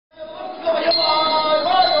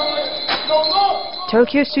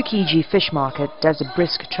Tokyo Tsukiji Fish Market does a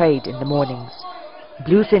brisk trade in the mornings.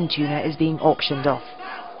 Bluefin tuna is being auctioned off.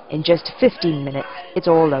 In just 15 minutes, it's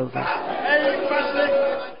all over.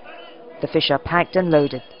 The fish are packed and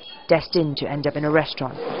loaded, destined to end up in a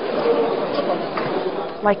restaurant.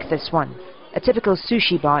 Like this one, a typical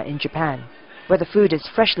sushi bar in Japan, where the food is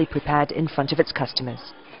freshly prepared in front of its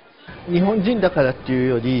customers.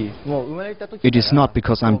 It is not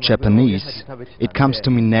because I'm Japanese. It comes to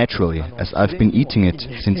me naturally, as I've been eating it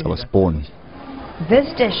since I was born.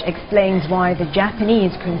 This dish explains why the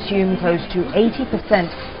Japanese consume close to 80%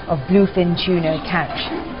 of bluefin tuna catch,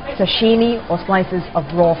 sashimi or slices of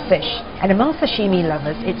raw fish. And among sashimi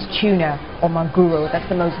lovers, it's tuna or maguro that's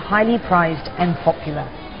the most highly prized and popular.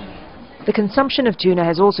 The consumption of tuna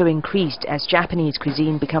has also increased as Japanese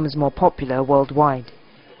cuisine becomes more popular worldwide.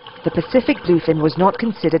 The Pacific bluefin was not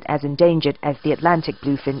considered as endangered as the Atlantic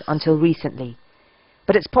bluefin until recently,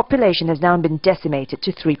 but its population has now been decimated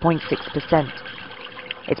to 3.6%.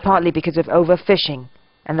 It's partly because of overfishing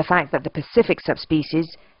and the fact that the Pacific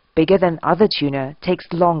subspecies, bigger than other tuna, takes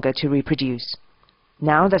longer to reproduce.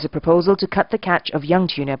 Now there's a proposal to cut the catch of young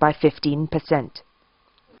tuna by 15%.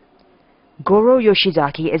 Goro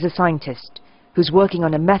Yoshizaki is a scientist who's working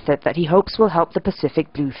on a method that he hopes will help the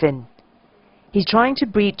Pacific bluefin. He's trying to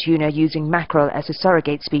breed tuna using mackerel as a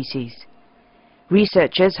surrogate species.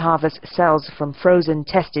 Researchers harvest cells from frozen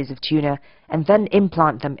testes of tuna and then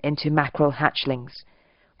implant them into mackerel hatchlings.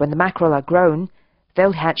 When the mackerel are grown,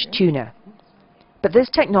 they'll hatch tuna. But this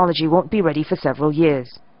technology won't be ready for several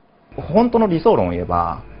years.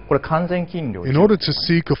 In order to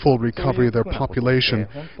seek a full recovery of their population,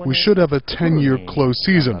 we should have a 10-year closed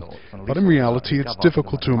season. But in reality, it's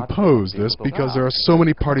difficult to impose this because there are so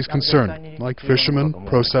many parties concerned, like fishermen,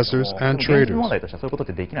 processors, and traders.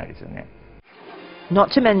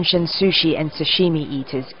 Not to mention sushi and sashimi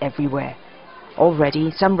eaters everywhere.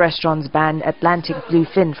 Already, some restaurants ban Atlantic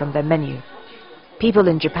bluefin from their menu. People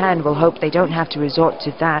in Japan will hope they don't have to resort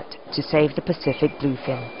to that to save the Pacific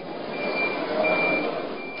bluefin.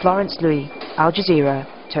 Florence Louis, Al Jazeera,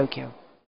 Tokyo.